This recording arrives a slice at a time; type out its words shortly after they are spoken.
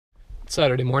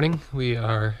Saturday morning, we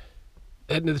are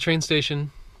heading to the train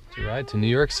station to ride to New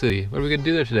York City. What are we going to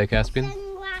do there today, Caspian?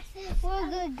 We're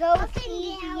going to go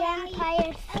see the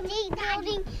Empire State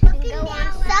Building, and go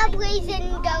on subways,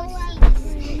 and go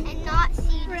see, and not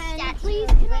see the Statue. Please,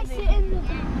 can I sit in the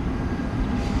back?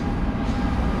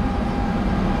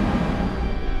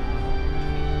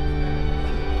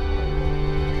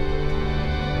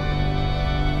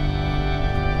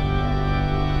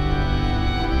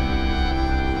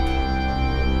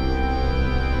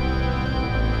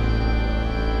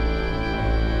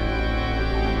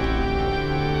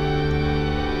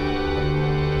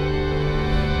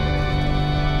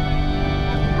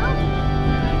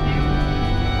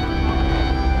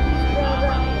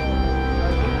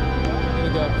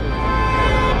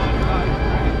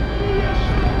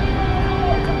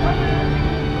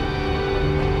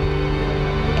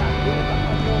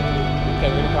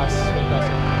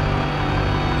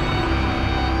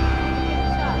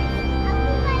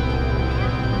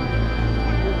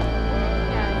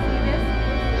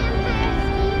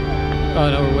 Oh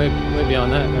no, we're way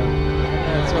beyond that now.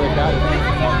 Yeah, it's really crowded.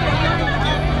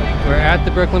 We're at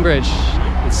the Brooklyn Bridge.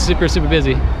 It's super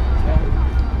busy.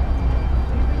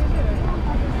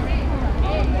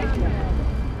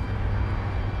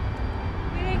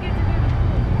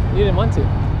 You didn't want to.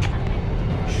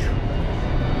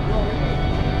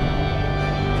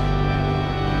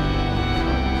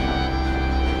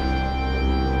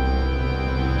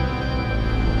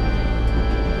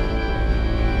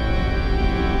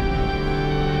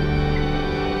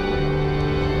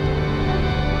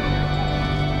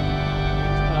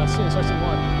 Soon it starts at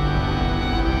 1.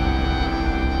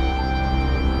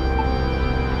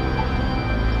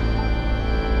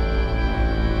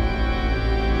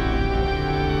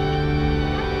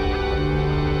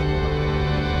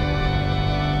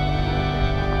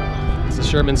 It's a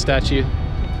Sherman statue.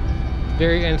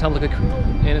 Very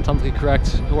anatomically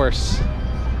correct horse.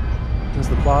 There's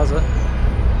the plaza.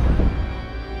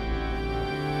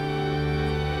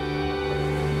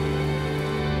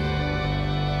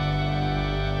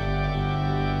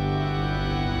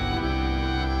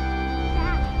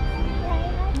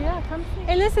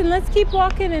 Hey, listen, let's keep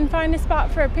walking and find a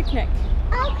spot for a picnic.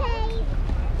 Okay.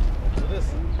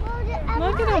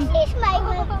 Look at him.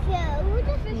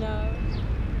 No.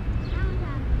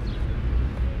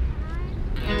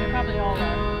 They're probably all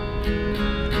there.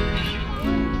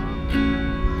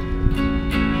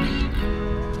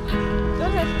 Go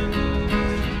ahead.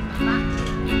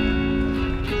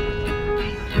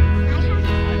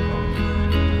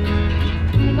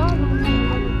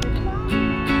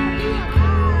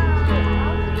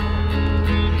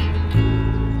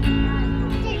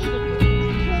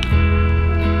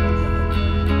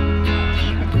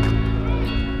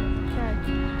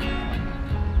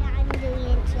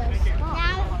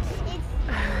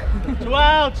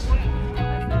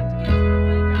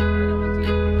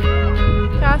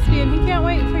 Caspian, he can't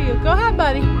wait for you. Go ahead,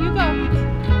 buddy. You go.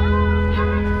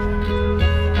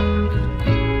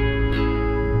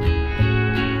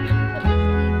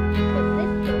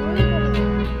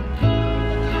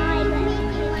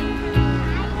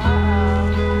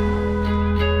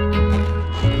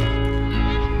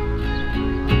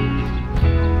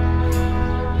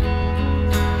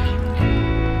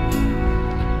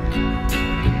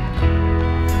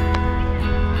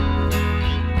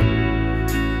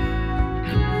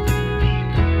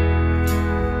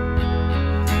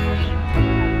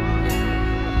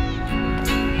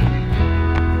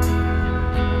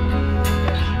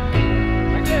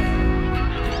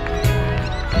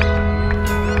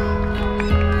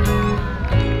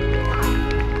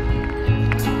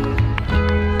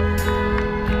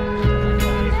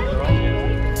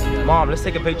 Mom, let's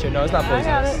take a picture. No, it's not poisonous.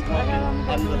 I got it. I got it on the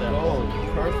Oh,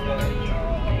 perfect.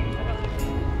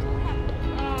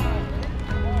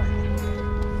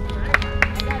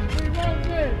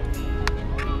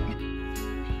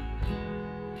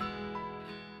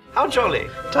 How jolly.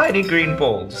 Tiny green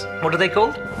balls. What are they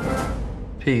called?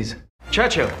 Peas.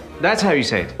 Churchill. That's how you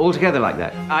say it. All together like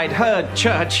that. I'd heard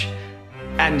church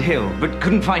and hill, but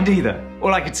couldn't find either.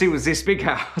 All I could see was this big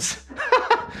house.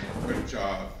 Great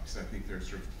job, because I think there's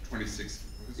sort of 26.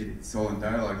 It's all in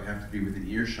dialogue. You have to be within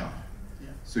earshot. Yeah.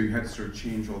 So you had to sort of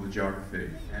change all the geography.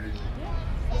 And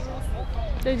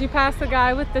Did you pass the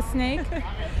guy with the snake?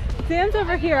 Dan's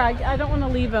over here. I don't want to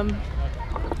leave him.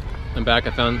 I'm back.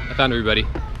 I found everybody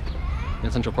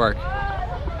in Central Park.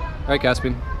 All right,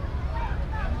 Caspian.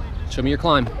 Show me your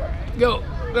climb. Go,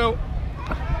 go.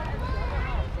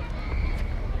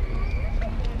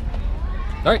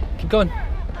 All right, keep going.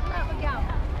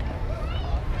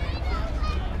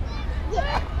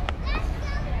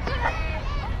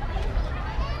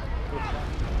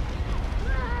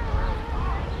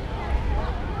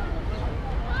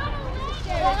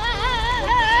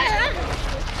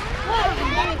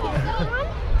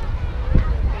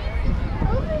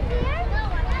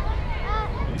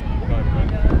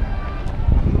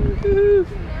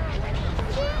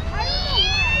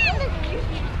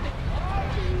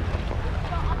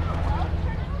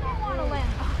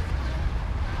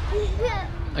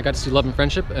 got to see Love and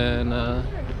Friendship and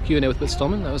Q&A with Whit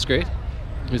Stillman. That was great.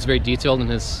 He was very detailed in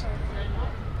his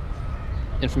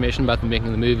information about the making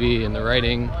of the movie and the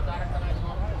writing.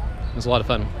 It was a lot of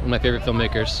fun. One of my favorite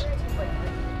filmmakers.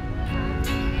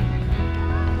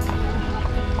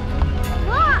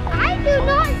 Wow, I do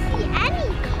not see any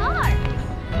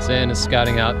cars. Zan is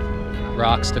scouting out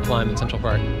rocks to climb in Central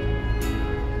Park.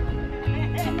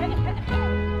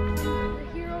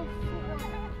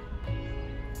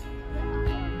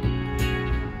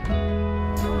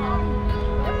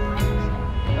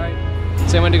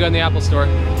 Zan went to go in the Apple store.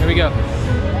 Here we go.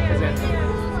 Zan.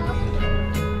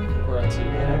 We're on to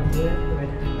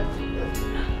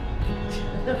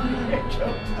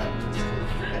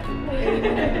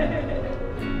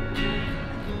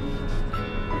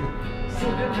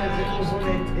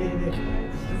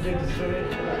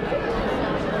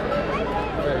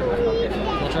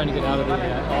We're trying to get out of the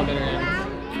elevator in.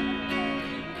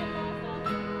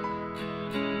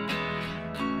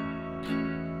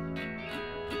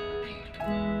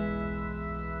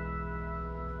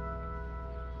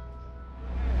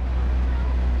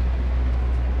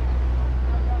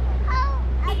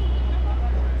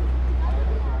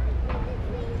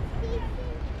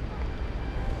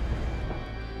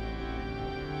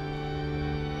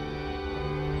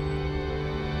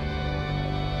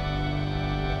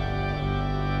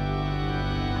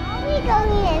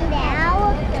 Going in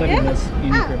now. Studying this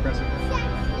unique impressive.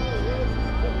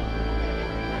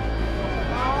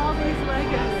 All these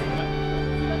Legos.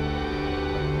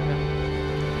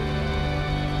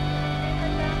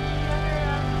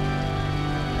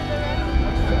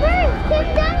 Where's Tim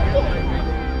Duncan?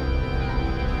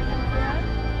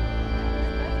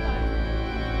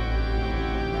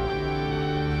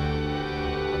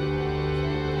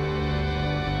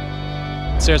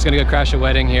 Sarah's gonna go crash a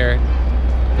wedding here.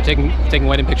 They're taking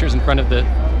wedding pictures in front of the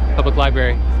public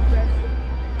library.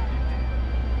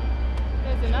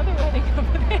 There's another wedding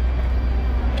over there.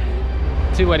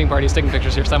 2 wedding parties taking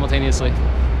pictures here simultaneously.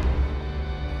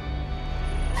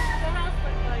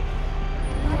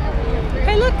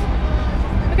 Hey, look!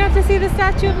 I got to see the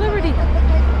Statue of Liberty.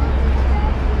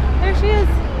 There she is.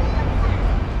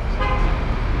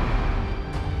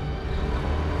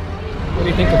 What do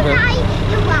you think of her?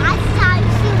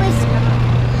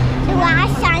 The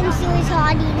last time she was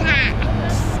holding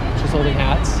hats. She's holding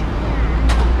hats.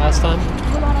 Last time.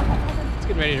 It's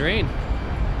getting ready to rain.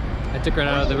 I took her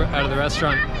out of the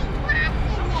restaurant.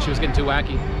 She was getting too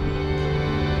wacky.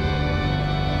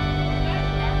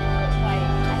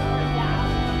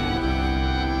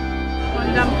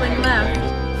 One dumpling left.